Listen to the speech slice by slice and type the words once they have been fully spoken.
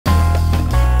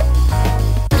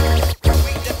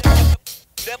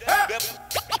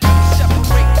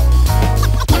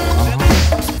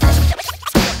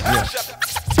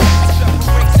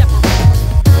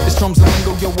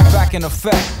lacking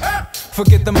effect.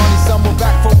 Forget the money, some were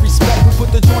back for respect. We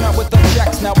put the joint out with the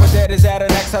checks. Now we're dead is at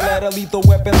an X. I let a lethal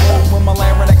weapon load when my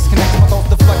larynx connects. My thoughts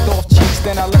deflect off cheeks,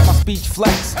 then I let my speech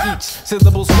flex. Each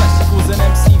syllable stretch equals an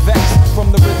MC vex.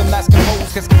 From the rhythm that's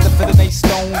composed, cascades to fit in a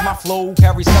stone. My flow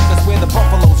carries suckers where the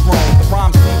buffaloes roam. The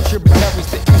rhymes lead tributaries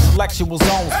to intellectual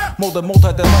zones. Molded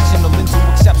multi-dimensional into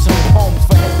exceptional poems.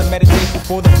 For heads to meditate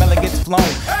before the melon gets flown.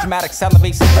 Dramatic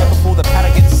salivation spread before the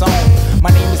patter gets sown.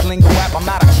 My name is Lingo App, I'm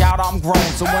not a child, I'm grown.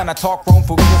 So when I talk roam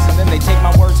for goods and then they take my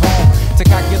words home to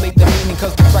calculate the meaning,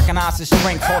 cause they recognize the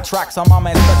strength. 4 tracks on my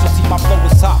man's specialty, my flow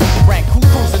is top rank. Who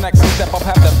cruise the next step up,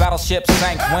 have the battleship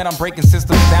sank. When I'm breaking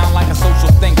systems down like a social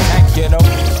think tank, you know.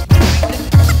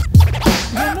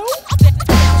 You know?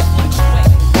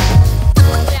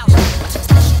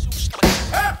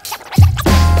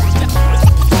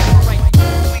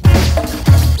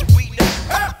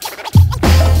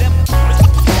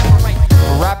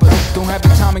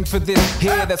 For this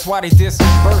here, that's why they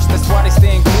disperse, that's why they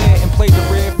stand clear and play the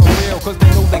rear for real, cause they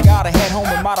know they gotta head home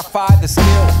and modify the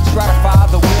skill,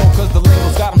 stratify the will, cause the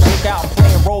lingo's got them shook out and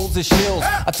playing roles as shills.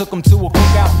 I took them to a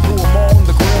cookout and threw them all in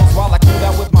the grills while I cooled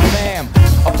out with my fam.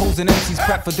 Opposing MCs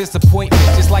prep for disappointment,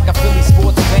 just like a Philly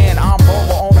sports fan. I'm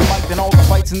roller on the mic than all the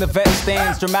fights in the vet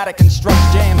stands. Dramatic construct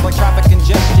jams like traffic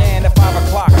congestion at 5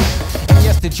 o'clock. And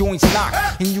yes, the joints knock,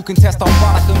 and you can test our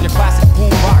product on your classic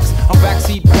boombox. I'm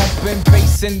backseat bumping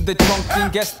bass in the trunk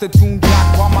and guess the tune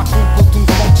block while my crew platoon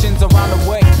functions around the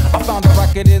way. I found a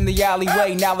record in the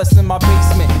alleyway, now it's in my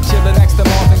basement, chilling next to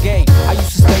Marvin Gaye. I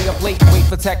used to stay up late and wait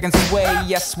for tech and sway.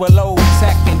 Yes, we're low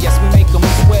tech, and yes, we make them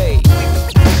sway.